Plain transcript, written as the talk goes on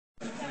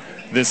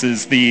This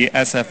is the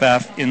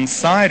SFF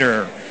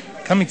Insider,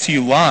 coming to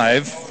you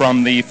live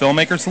from the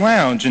Filmmakers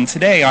Lounge, and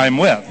today I'm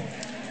with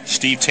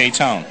Steve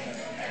Tatone.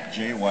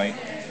 Jay White.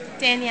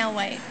 Danielle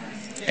White.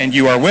 And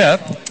you are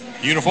with?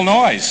 Beautiful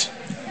Noise.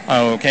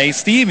 Okay,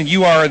 Steve,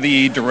 you are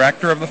the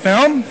director of the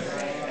film,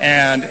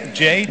 and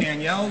Jay,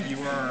 Danielle, you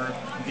are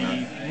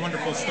the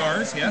wonderful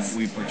stars, yes?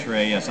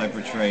 I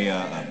portray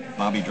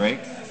Bobby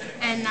Drake.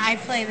 And I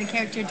play the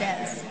character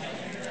Des.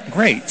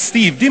 Great.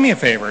 Steve, do me a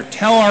favor.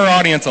 Tell our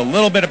audience a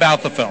little bit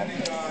about the film.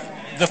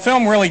 The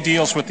film really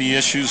deals with the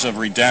issues of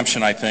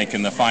redemption, I think,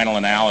 in the final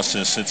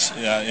analysis.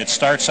 It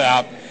starts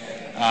out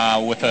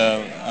with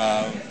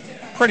a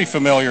pretty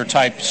familiar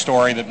type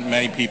story that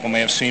many people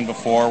may have seen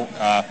before.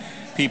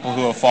 People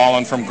who have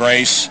fallen from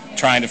grace,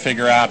 trying to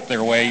figure out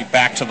their way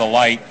back to the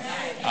light.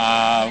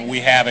 We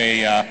have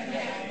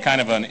a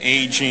kind of an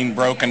aging,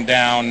 broken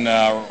down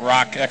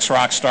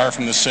ex-rock star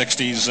from the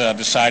 60s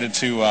decided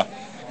to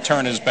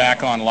turn his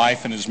back on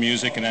life and his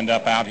music and end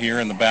up out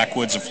here in the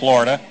backwoods of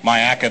Florida,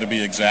 Mayaca to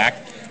be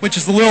exact. Which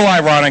is a little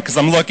ironic because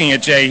I'm looking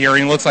at Jay here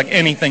and he looks like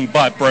anything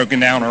but broken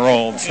down or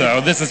old, so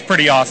this is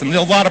pretty awesome.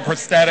 A lot of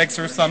prosthetics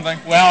or something?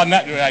 Well,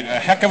 a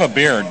heck of a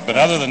beard, but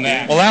other than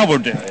that... Well, that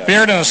would do.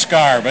 Beard and a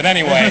scar, but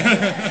anyway.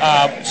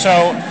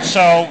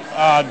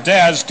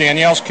 Des,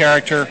 Danielle's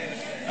character,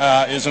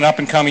 is an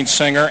up-and-coming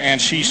singer, and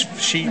she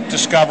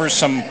discovers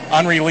some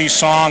unreleased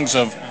songs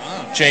of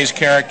Jay's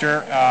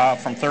character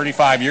from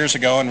 35 years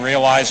ago and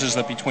realizes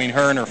that between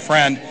her and her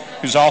friend,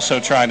 who's also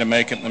trying to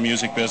make it in the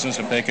music business,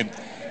 if they could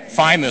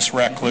find this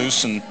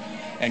recluse and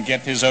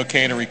get his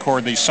okay to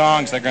record these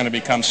songs, they're going to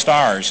become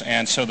stars.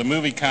 And so the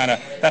movie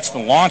that's the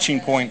launching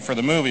point for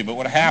the movie. But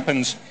what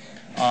happens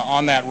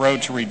on that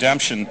road to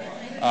redemption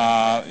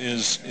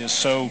is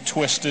so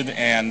twisted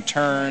and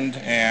turned,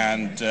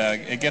 and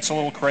it gets a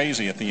little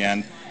crazy at the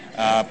end.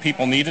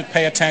 People need to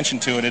pay attention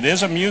to it. It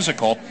is a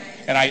musical,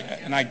 and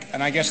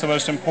I guess the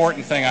most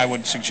important thing I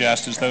would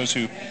suggest is those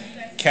who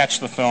catch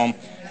the film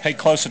pay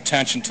close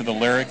attention to the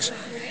lyrics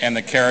and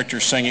the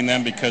characters singing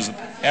them, because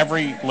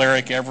every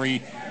lyric,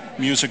 every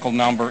musical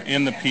number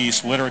in the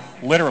piece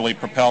literally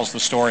propels the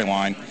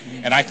storyline.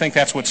 And I think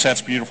that's what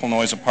sets Beautiful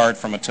Noise apart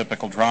from a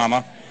typical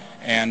drama.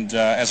 And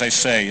as I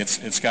say,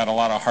 it's got a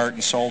lot of heart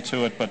and soul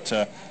to it, but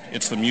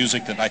it's the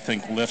music that I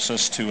think lifts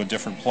us to a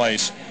different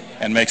place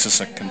and makes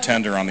us a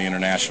contender on the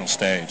international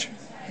stage.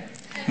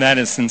 That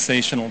is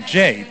sensational.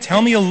 Jay,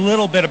 tell me a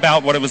little bit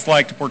about what it was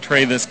like to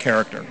portray this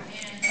character.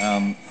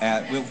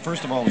 Well,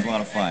 first of all, it was a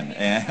lot of fun.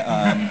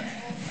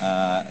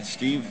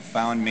 Steve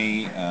found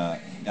me.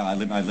 I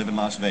live in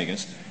Las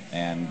Vegas,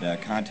 and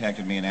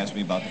contacted me and asked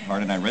me about the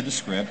part. And I read the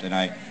script, and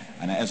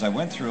as I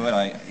went through it,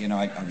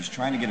 I was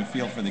trying to get a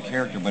feel for the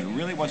character, but it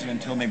really wasn't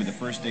until maybe the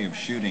first day of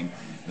shooting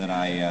that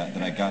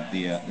I got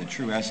the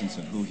true essence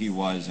of who he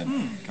was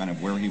and kind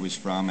of where he was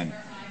from, and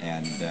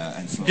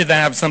so. Did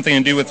that have something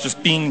to do with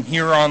just being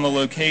here on the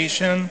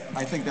location?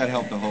 I think that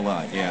helped a whole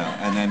lot,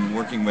 yeah. And then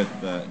working with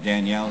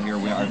Danielle here,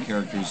 our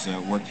characters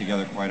work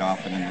together quite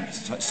often in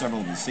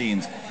several of the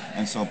scenes,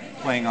 and so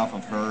playing off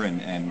of her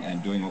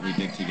and doing what we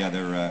did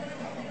together,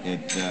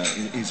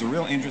 he's a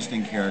real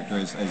interesting character.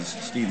 As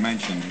Steve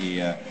mentioned, he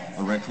a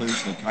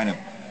recluse that kind of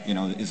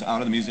is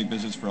out of the music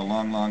business for a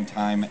long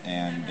time,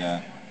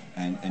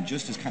 and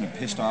just is kind of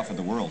pissed off at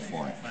the world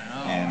for it.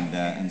 Wow.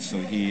 And so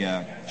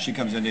she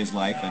comes into his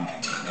life,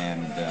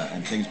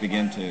 and things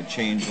begin to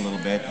change a little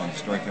bit, and the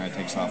story kind of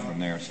takes off from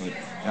there. So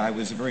it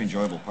was a very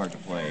enjoyable part to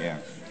play, yeah.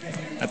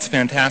 That's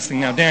fantastic.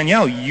 Now,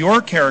 Danielle,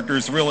 your character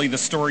is really the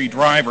story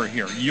driver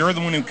here. You're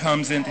the one who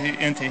comes into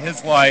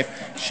his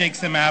life, shakes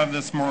him out of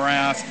this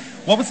morass.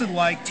 What was it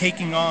like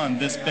taking on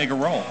this big a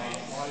role?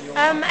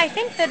 I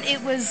think that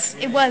it was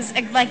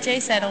like Jay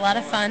said, a lot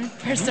of fun.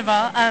 First of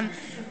all,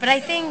 but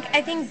I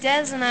think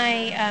Des and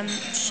I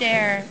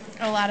share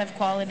a lot of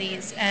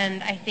qualities,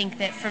 and I think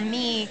that for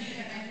me,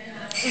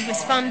 it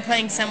was fun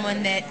playing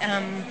someone that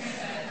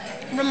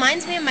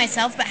reminds me of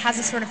myself, but has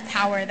a sort of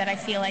power that I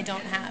feel I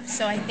don't have.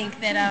 So I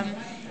think that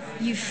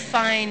you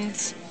find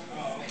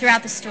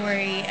throughout the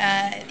story,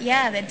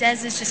 that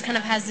Des is just kind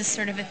of has this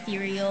sort of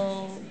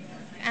ethereal,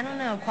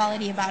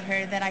 quality about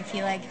her that I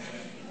feel like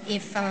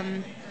if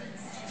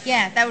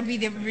that would be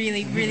the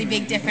really, really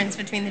big difference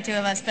between the two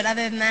of us. But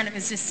other than that, it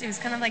was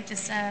kind of like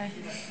just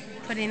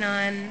putting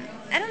on,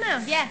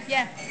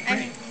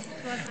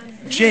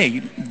 Jay,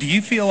 do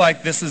you feel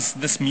like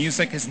this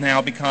music has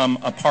now become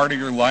a part of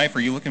your life? Are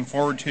you looking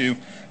forward to,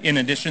 in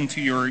addition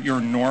to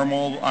your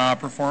normal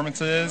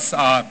performances,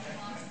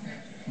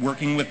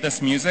 working with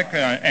this music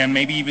and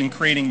maybe even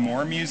creating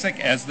more music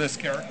as this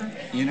character?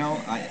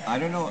 I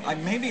don't know.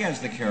 Maybe as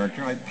the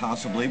character,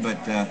 possibly, but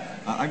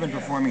I've been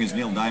performing as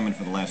Neil Diamond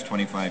for the last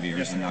 25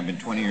 years, and I've been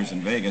 20 years in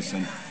Vegas,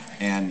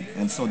 and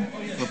so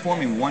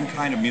performing one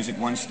kind of music,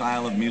 one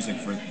style of music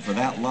for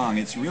that long,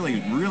 it's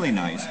really, really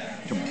nice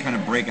to kind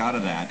of break out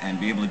of that and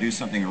be able to do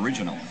something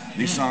original.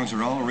 These songs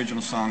are all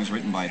original songs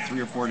written by 3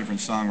 or 4 different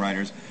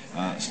songwriters,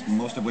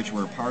 most of which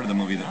were part of the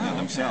movie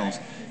themselves.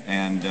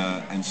 And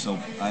so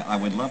I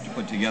would love to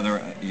put together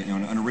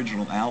an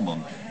original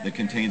album that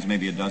contains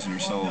maybe a dozen or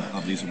so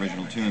of these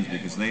original tunes,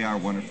 because they are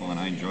wonderful and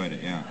I enjoyed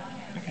it, yeah.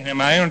 And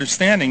my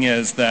understanding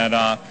is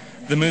that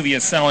the movie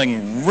is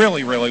selling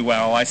really, really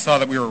well. I saw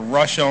that we were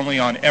rush only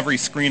on every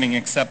screening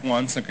except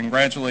one, so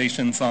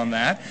congratulations on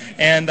that.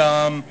 And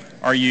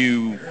are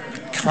you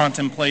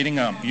contemplating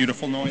a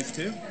Beautiful Noise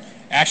too?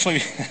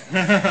 Actually,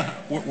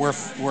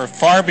 we're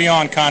far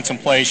beyond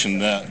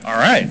contemplation. All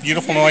right.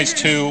 Beautiful Noise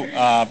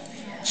 2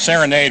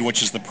 Serenade,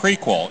 which is the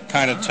prequel,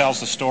 kind of tells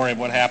the story of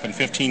what happened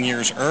 15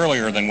 years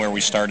earlier than where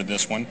we started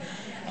this one.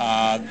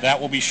 That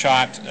will be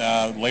shot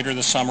later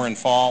this summer and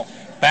fall,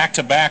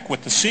 back-to-back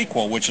with the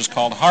sequel, which is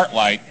called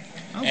Heartlight.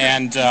 Okay.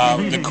 And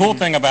the cool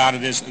thing about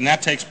it is, and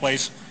that takes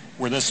place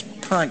where this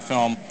current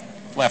film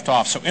left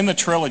off. So in the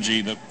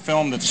trilogy, the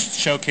film that's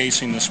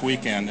showcasing this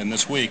weekend and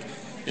this week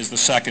is the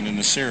second in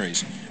the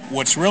series.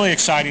 What's really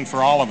exciting for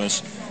all of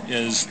us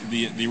is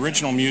the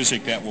original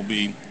music that will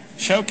be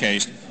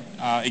showcased.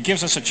 It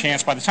gives us a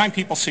chance. By the time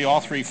people see all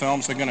 3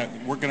 films,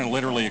 we're gonna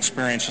literally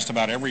experience just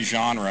about every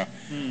genre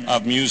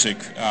of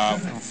music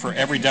for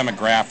every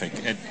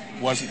demographic. It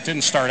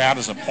didn't start out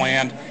as a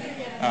planned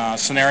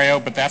scenario,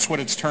 but that's what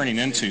it's turning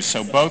into.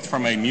 So both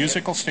from a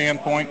musical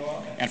standpoint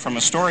and from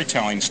a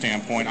storytelling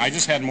standpoint, I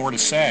just had more to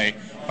say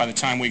by the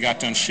time we got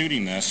done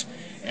shooting this.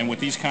 And with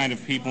these kind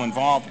of people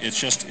involved, it's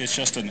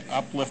just an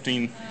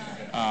uplifting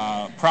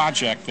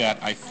project that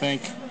I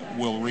think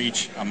will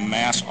reach a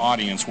mass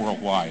audience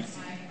worldwide.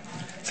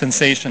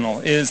 Sensational.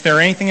 Is there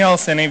anything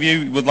else any of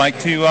you would like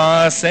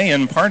to say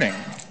in parting?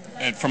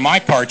 And for my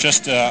part,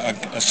 just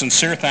a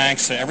sincere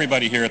thanks to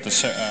everybody here at the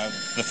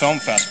film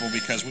festival,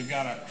 because we've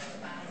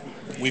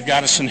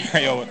got a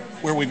scenario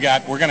where we're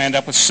going to end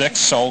up with 6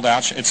 sold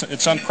out.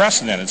 It's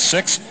unprecedented.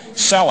 6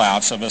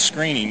 sellouts of a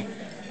screening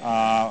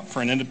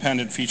for an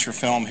independent feature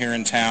film here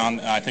in town.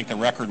 I think the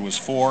record was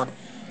 4,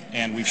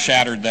 and we've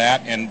shattered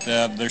that. And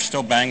they're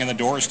still banging the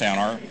doors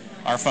down.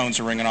 Our phones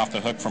are ringing off the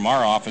hook from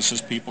our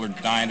offices. People are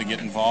dying to get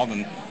involved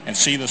and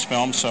see this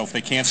film. So if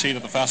they can't see it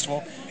at the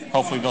festival,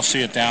 hopefully they'll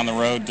see it down the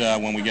road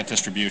when we get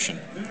distribution.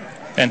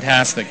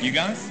 Fantastic. You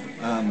guys?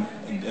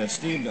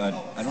 Steve,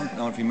 I don't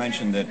know if you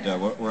mentioned that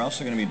we're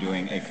also going to be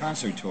doing a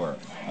concert tour,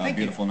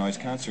 Beautiful Noise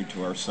concert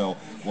tour. So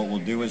what we'll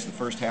do is the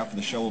first half of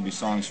the show will be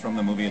songs from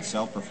the movie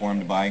itself,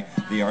 performed by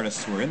the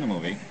artists who are in the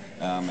movie.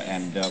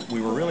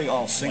 We were really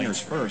all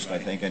singers first, I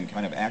think, and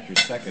kind of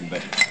actors second.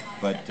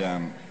 But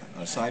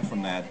aside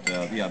from that,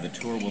 the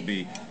tour will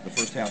be, the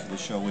first half of the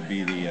show would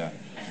be the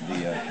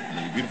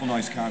Beautiful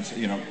Noise concert,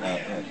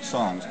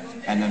 songs,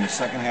 and then the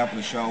second half of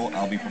the show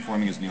I'll be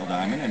performing as Neil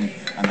Diamond,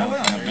 and that'll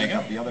kind of make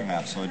up the other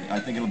half. So I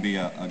think it'll be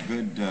a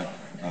good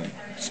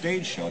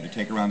stage show to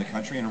take around the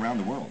country and around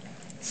the world.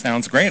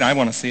 Sounds great. I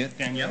want to see it.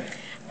 Danielle?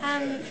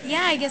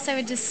 Yeah, I guess I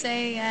would just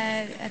say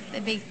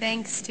a big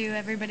thanks to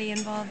everybody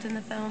involved in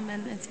the film,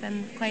 and it's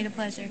been quite a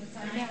pleasure.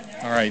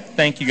 Yeah. All right.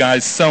 Thank you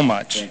guys so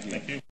much. Thank you.